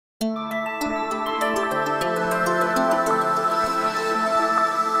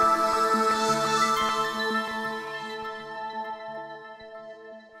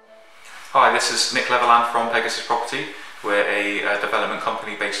this is Leatherland from Pegasus Property. We're a development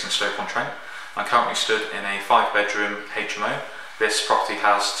company based in Stoke-on-Trent. I'm currently stood in a 5-bedroom HMO. This property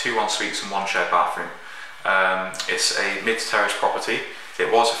has 2 en-suites and 1 shared bathroom. It's a mid-terrace property.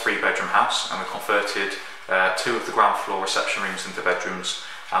 It was a 3-bedroom house, and we converted 2 of the ground floor reception rooms into bedrooms,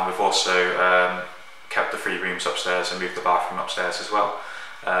 and we've also kept the 3 rooms upstairs and moved the bathroom upstairs as well.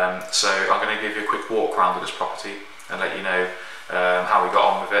 So I'm going to give you a quick walk around of this property and let you know how we got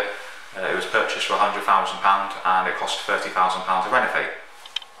on with it. It was purchased for £100,000 and it cost £30,000 to renovate.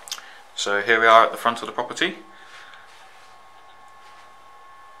 So here we are at the front of the property.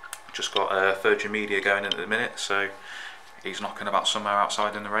 Just got Virgin Media going in at the minute, so he's knocking about somewhere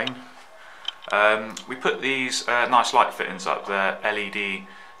outside in the rain. We put these nice light fittings up. They're LED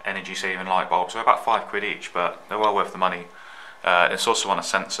energy saving light bulbs. They're about £5 each, but they're well worth the money. It's also on a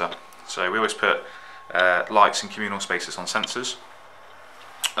sensor, so we always put lights in communal spaces on sensors.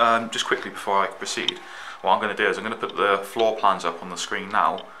 Just quickly before I proceed, what I'm going to do is I'm going to put the floor plans up on the screen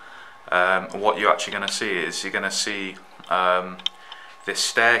now. What you're actually going to see is you're going to see this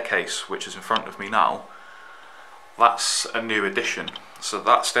staircase which is in front of me now. That's a new addition. So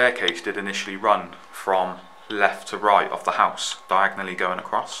that staircase did initially run from left to right of the house, diagonally going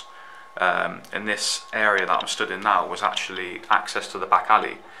across. In this area that I'm stood in now was actually access to the back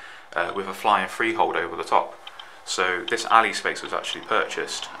alley with a flying freehold over the top. So this alley space was actually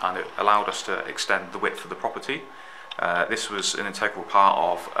purchased and it allowed us to extend the width of the property. This was an integral part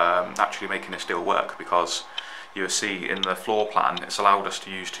of actually making this deal work, because you'll see in the floor plan it's allowed us to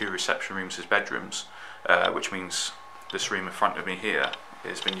use 2 reception rooms as bedrooms, which means this room in front of me here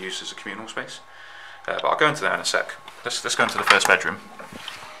has been used as a communal space. But I'll go into there in a sec. Let's go into the first bedroom.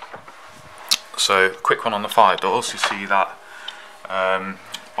 So quick one on the fire doors. You see that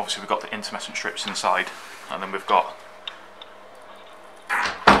obviously we've got the intermittent strips inside, and then we've got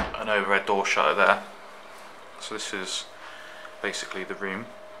an overhead door shutter there. So this is basically the room.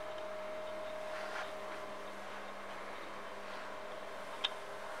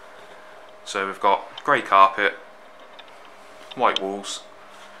 So we've got grey carpet, white walls,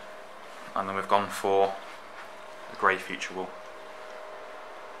 and then we've gone for a grey feature wall.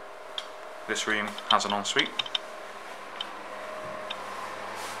 This room has an ensuite.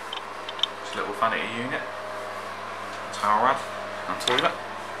 It's a little vanity unit, towel rack and toilet.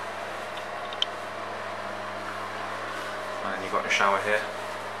 And then you've got your shower here.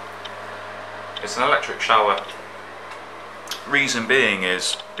 It's an electric shower. Reason being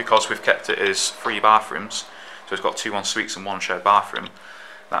is because we've kept it as 3 bathrooms, so it's got 2 en-suites and 1 shared bathroom.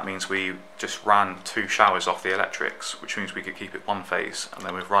 That means we just ran 2 showers off the electrics, which means we could keep it 1 phase, and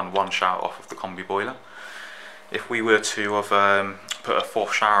then we've run 1 shower off of the combi boiler. If we were to have put a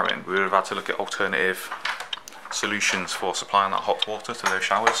 4th shower in, we would have had to look at alternative solutions for supplying that hot water to those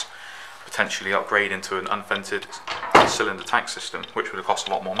showers, potentially upgrade into an unvented cylinder tank system, which would have cost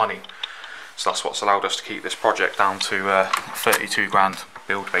a lot more money. So that's what's allowed us to keep this project down to 32 grand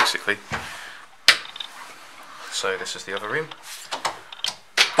build basically. So this is the other room.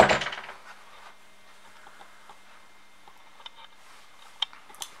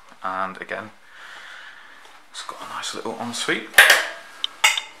 And again, it's got a nice little ensuite.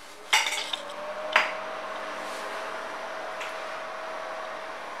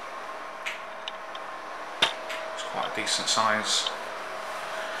 It's quite a decent size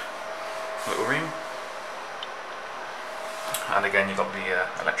little room. And again, you've got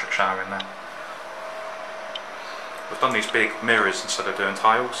the electric shower in there. We've done these big mirrors instead of doing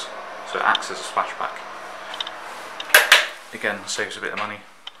tiles, so it acts as a splashback. Again, saves a bit of money.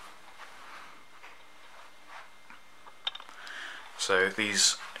 So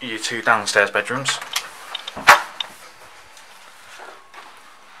these are your 2 downstairs bedrooms.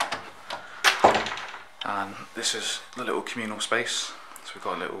 And this is the little communal space. So we've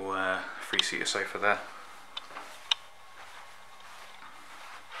got a little 3-seater sofa there.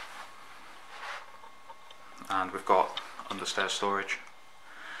 And we've got understairs storage.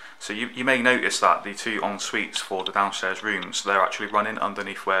 So you may notice that the 2 en-suites for the downstairs rooms, they're actually running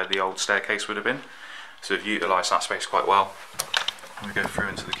underneath where the old staircase would have been. So we've utilised that space quite well. And we go through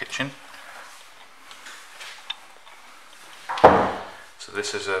into the kitchen. So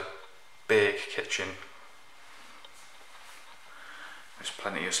this is a big kitchen. There's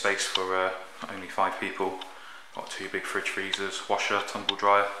plenty of space for only 5 people. Got 2 big fridge freezers, washer, tumble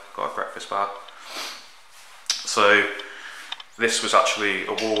dryer, got a breakfast bar. So this was actually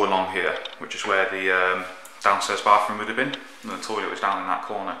a wall along here, which is where the downstairs bathroom would have been, and the toilet was down in that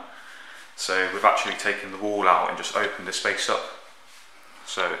corner. So we've actually taken the wall out and just opened this space up.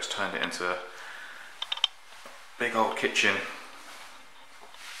 So it's turned it into a big old kitchen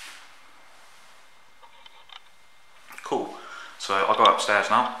So I'll go upstairs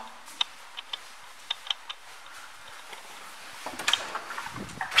now.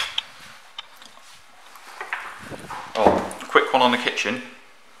 Oh, quick one on the kitchen.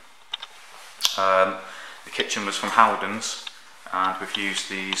 The kitchen was from Howden's, and we've used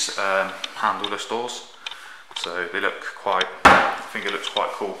these handleless doors. So they look quite, I think it looks quite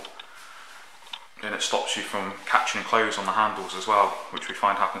cool. And it stops you from catching clothes on the handles as well, which we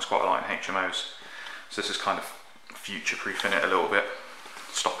find happens quite a lot in HMOs. So this is kind of future-proofing it a little bit,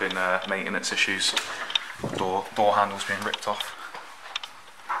 stopping maintenance issues, door handles being ripped off.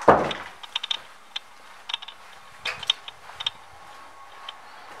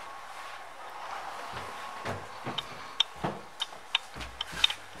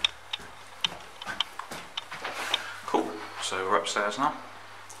 Cool, so we're upstairs now.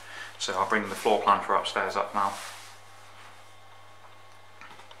 So I'll bring the floor plan for upstairs up now.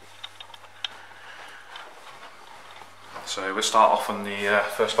 So we'll start off on the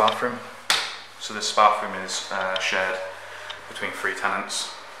first bathroom. So this bathroom is shared between 3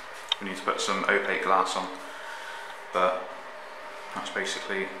 tenants. We need to put some opaque glass on, but that's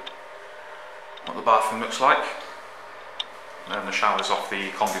basically what the bathroom looks like. And the shower's off the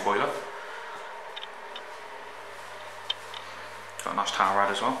combi boiler. Got a nice towel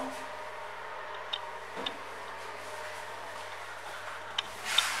rad as well.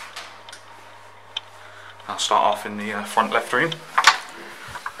 I'll start off in the front left room.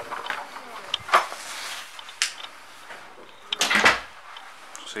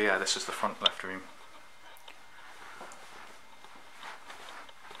 So yeah, this is the front left room.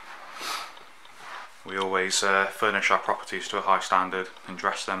 We always furnish our properties to a high standard and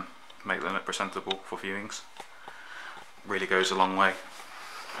dress them, make them look presentable for viewings. Really goes a long way.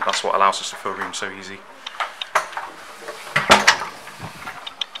 That's what allows us to fill rooms so easy.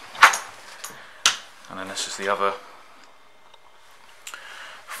 And then this is the other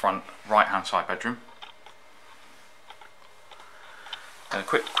front right hand side bedroom. And a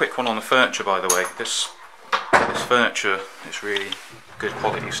quick one on the furniture, by the way. This furniture is really good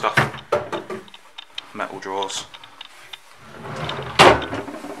quality stuff. Metal drawers.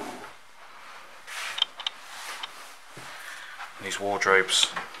 And these wardrobes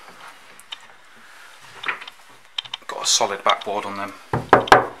got a solid backboard on them.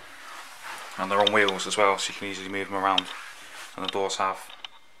 And they're on wheels as well, so you can easily move them around. And the doors have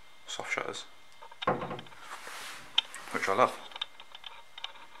soft shutters, which I love.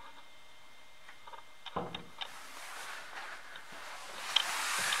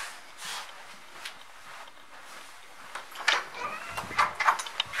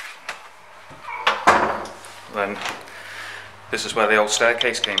 Then this is where the old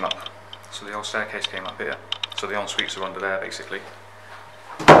staircase came up. So the old staircase came up here. So the en-suites are under there basically.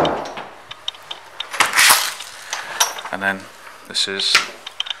 And then this is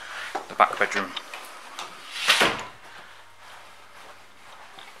the back bedroom.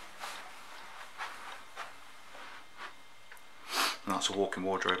 And that's a walk-in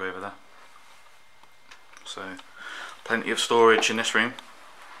wardrobe over there. So plenty of storage in this room.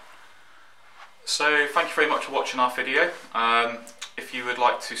 So thank you very much for watching our video. If you would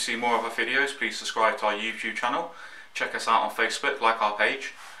like to see more of our videos, please subscribe to our YouTube channel. Check us out on Facebook, like our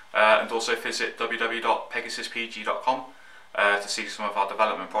page. And also visit www.pegasuspg.com to see some of our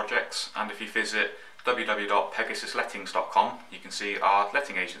development projects. And if you visit www.pegasuslettings.com, you can see our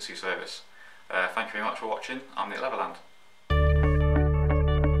letting agency service. Thank you very much for watching. I'm Leatherland.